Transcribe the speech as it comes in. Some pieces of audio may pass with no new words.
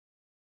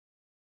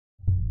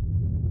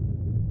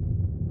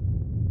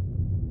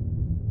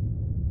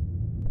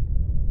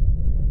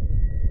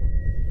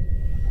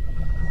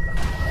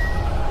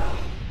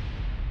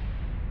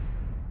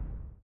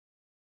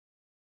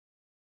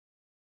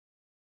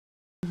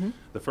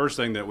The first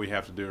thing that we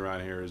have to do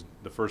around here is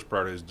the first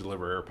priority is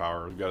deliver air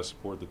power. We've got to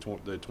support the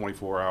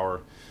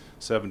 24-hour,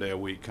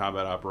 7-day-a-week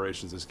combat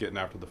operations that's getting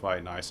after the fight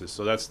in ISIS.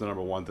 So that's the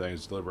number one thing,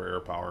 is deliver air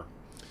power.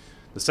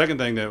 The second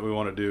thing that we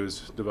want to do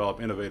is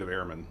develop innovative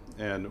airmen,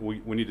 and we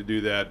need to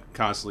do that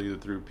constantly, either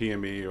through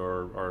PME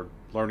or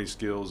learning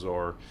skills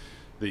or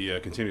the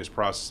continuous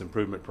process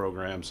improvement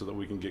program, so that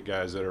we can get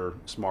guys that are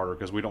smarter,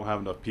 because we don't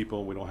have enough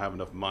people, we don't have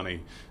enough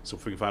money. So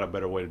if we can find a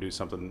better way to do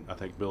something, I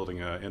think building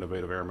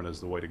innovative airmen is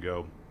the way to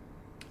go.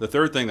 The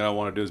third thing that I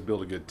want to do is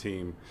build a good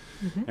team.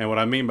 And what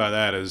I mean by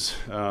that is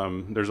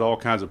there's all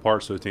kinds of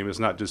parts to the team. It's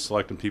not just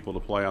selecting people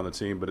to play on the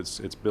team, but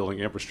it's building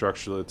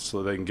infrastructure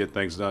so they can get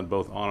things done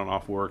both on and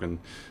off work, and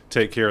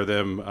take care of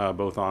them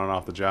both on and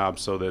off the job,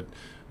 so that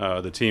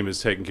the team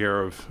is taken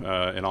care of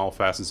in all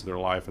facets of their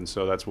life. And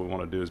so that's what we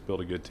want to do, is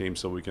build a good team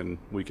so we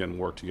can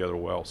work together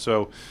well.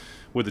 So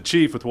with the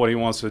chief, with what he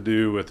wants to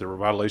do with the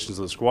revitalizations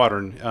of the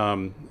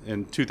squadron,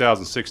 in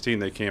 2016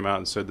 they came out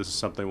and said this is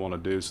something they want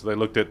to do. So they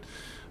looked at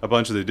a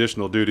bunch of the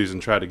additional duties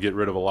and tried to get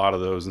rid of a lot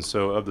of those. And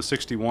so of the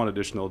 61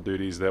 additional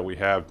duties that we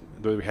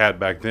had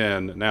back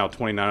then, now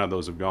 29 of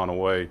those have gone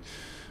away.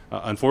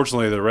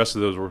 Unfortunately, the rest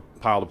of those were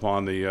piled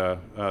upon the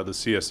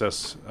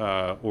CSS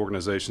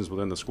organizations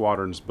within the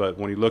squadrons. But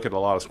when you look at a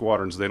lot of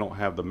squadrons, they don't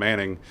have the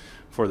manning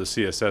for the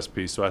CSS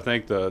piece. So I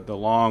think the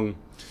long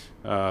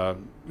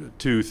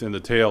tooth in the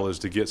tail is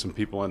to get some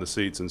people in the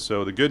seats. And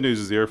so the good news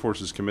is the Air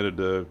Force is committed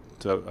to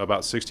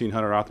about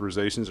 1,600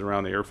 authorizations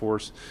around the Air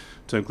Force,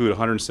 to include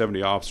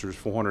 170 officers,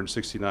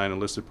 469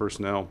 enlisted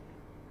personnel,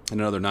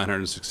 and another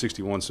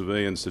 961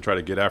 civilians, to try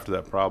to get after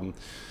that problem.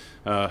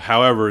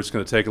 However, it's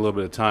going to take a little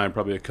bit of time,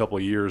 probably a couple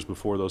of years,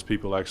 before those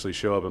people actually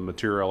show up and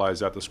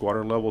materialize at the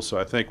squadron level. So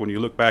I think when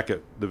you look back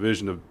at the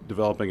vision of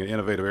developing an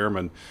innovative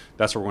airman,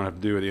 that's what we're going to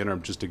have to do in the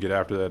interim, just to get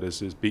after that,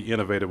 is be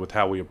innovative with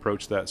how we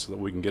approach that, so that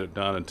we can get it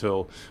done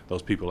until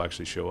those people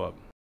actually show up.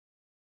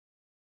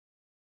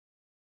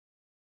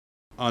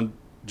 On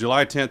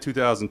July 10,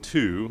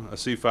 2002, a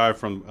C-5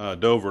 from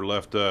Dover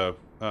left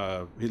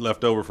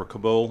over for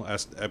Kabul,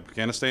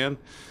 Afghanistan,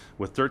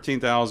 with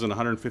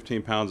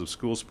 13,115 pounds of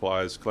school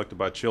supplies collected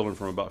by children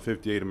from about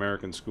 58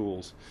 American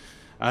schools.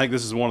 I think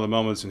this is one of the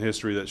moments in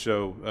history that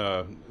show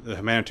the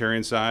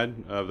humanitarian side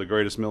of the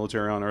greatest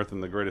military on earth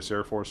and the greatest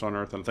Air Force on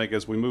earth. And I think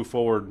as we move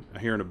forward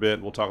here in a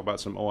bit, we'll talk about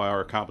some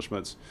OIR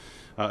accomplishments.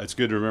 It's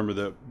good to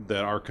remember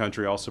that our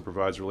country also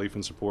provides relief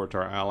and support to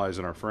our allies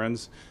and our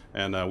friends.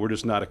 And we're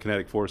just not a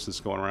kinetic force that's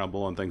going around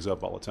blowing things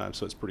up all the time.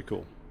 So it's pretty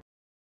cool.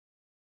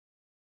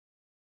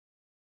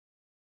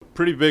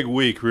 Pretty big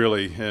week,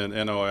 really,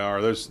 in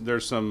OIR.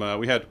 There's some.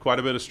 We had quite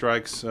a bit of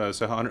strikes.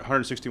 So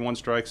 161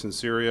 strikes in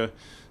Syria,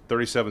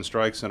 37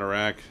 strikes in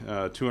Iraq,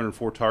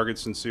 204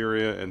 targets in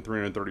Syria, and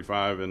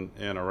 335 in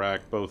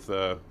Iraq, both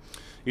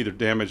either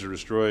damaged or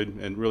destroyed,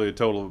 and really a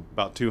total of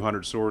about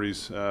 200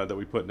 sorties that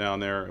we put down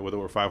there, with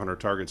over 500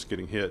 targets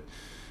getting hit.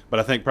 But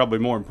I think probably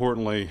more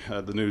importantly,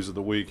 the news of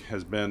the week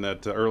has been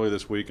that early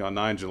this week, on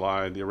 9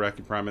 July, the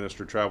Iraqi Prime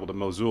Minister traveled to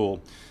Mosul,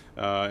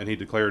 and he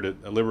declared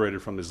it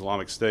liberated from the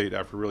Islamic State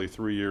after really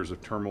 3 years of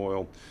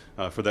turmoil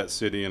for that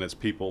city and its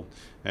people.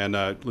 And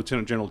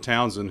Lieutenant General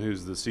Townsend,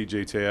 who's the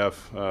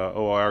CJTF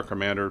OIR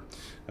commander,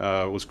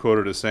 was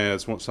quoted as saying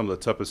it's some of the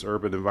toughest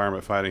urban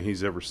environment fighting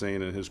he's ever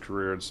seen in his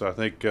career. And so I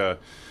think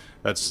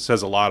that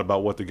says a lot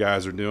about what the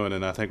guys are doing.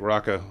 And I think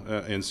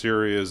Raqqa in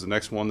Syria is the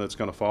next one that's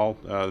going to fall,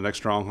 the next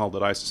stronghold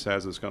that ISIS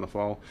has that's going to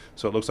fall.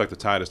 So it looks like the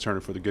tide is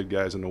turning for the good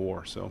guys in the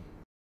war. So.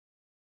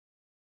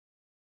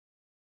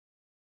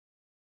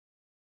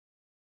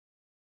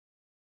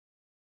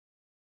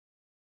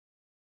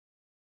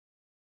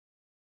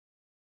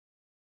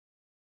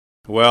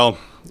 Well,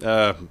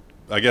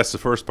 I guess the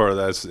first part of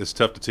that is it's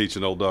tough to teach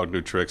an old dog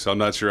new tricks. I'm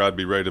not sure I'd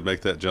be ready to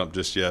make that jump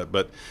just yet.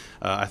 But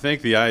I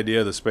think the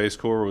idea of the Space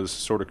Corps was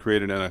sort of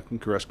created in a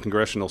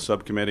congressional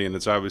subcommittee, and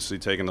it's obviously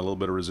taken a little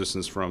bit of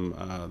resistance from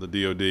the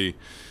DoD.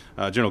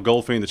 General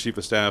Goldfein, the Chief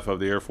of Staff of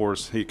the Air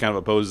Force, he kind of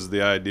opposes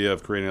the idea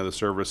of creating another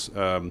service,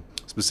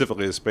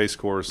 specifically the Space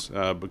Corps,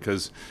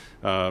 because,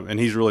 and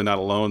he's really not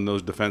alone in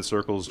those defense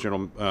circles.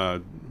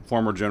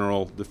 Former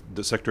General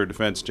Secretary of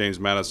Defense James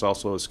Mattis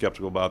also is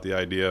skeptical about the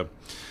idea.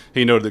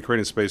 He noted that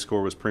creating a Space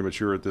Corps was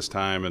premature at this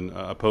time, and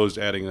opposed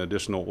adding an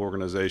additional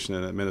organization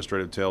and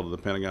administrative tail to the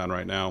Pentagon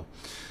right now.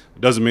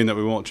 It doesn't mean that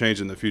we won't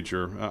change in the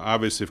future.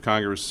 Obviously, if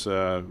Congress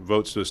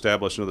votes to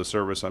establish another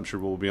service, I'm sure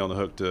we'll be on the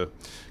hook to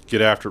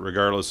get after it,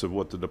 regardless of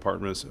what the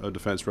Department of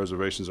Defense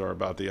reservations are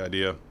about the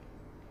idea.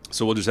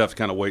 So we'll just have to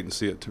kind of wait and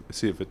see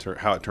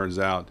how it turns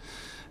out.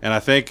 And I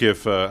think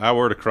if I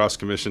were to cross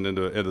commission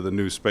into the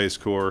new Space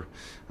Corps,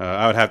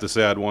 I would have to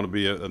say I'd want to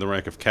be in the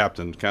rank of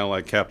captain, kind of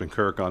like Captain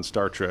Kirk on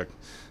Star Trek.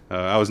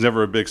 I was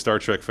never a big Star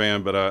Trek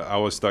fan, but I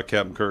always thought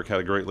Captain Kirk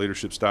had a great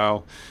leadership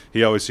style.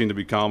 He always seemed to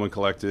be calm and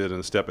collected and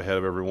a step ahead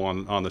of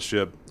everyone on the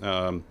ship,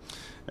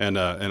 and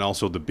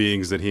also the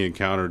beings that he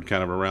encountered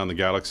kind of around the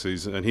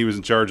galaxies. And he was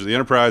in charge of the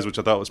Enterprise, which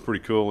I thought was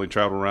pretty cool. He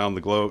traveled around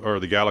the globe, or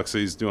the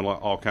galaxies, doing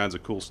all kinds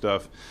of cool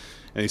stuff.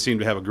 And he seemed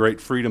to have a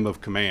great freedom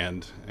of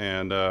command.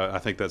 And I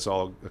think that's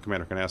all a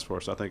commander can ask for.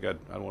 So I think I'd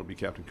want to be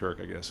Captain Kirk,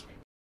 I guess.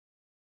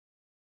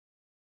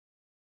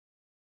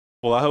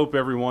 Well, I hope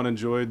everyone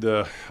enjoyed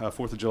the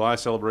 4th of July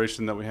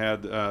celebration that we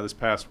had this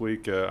past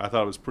week. I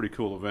thought it was a pretty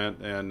cool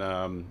event, and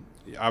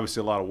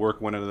obviously a lot of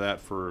work went into that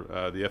for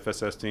the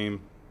FSS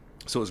team.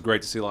 So it was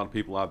great to see a lot of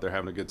people out there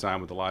having a good time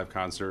with the live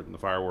concert and the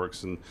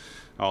fireworks and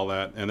all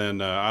that. And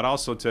then I'd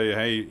also tell you,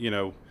 hey,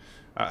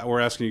 we're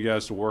asking you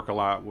guys to work a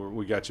lot.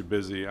 We got you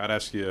busy. I'd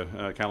ask you,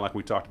 kind of like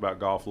we talked about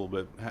golf a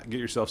little bit, get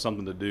yourself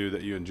something to do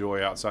that you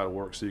enjoy outside of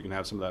work, so you can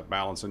have some of that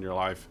balance in your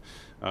life,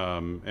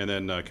 and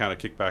then kind of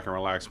kick back and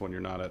relax when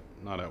you're not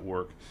at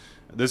work.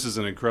 This is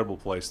an incredible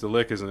place. The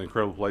Lick is an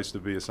incredible place to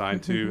be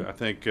assigned to. I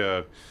think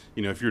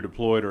if you're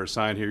deployed or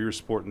assigned here, you're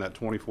supporting that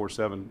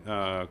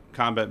 24/7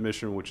 combat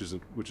mission, which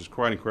is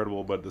quite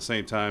incredible. But at the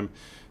same time,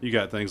 you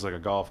got things like a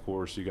golf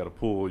course, you got a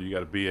pool, you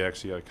got a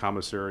BX, you got a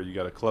commissary, you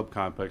got a club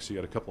complex, you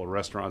got a couple of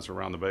restaurants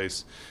around the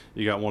base.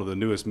 You got one of the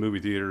newest movie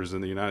theaters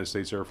in the United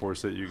States Air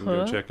Force that you can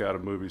go check out a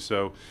movie.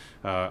 So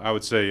I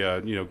would say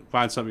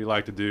find something you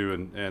like to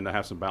do and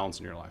have some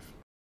balance in your life.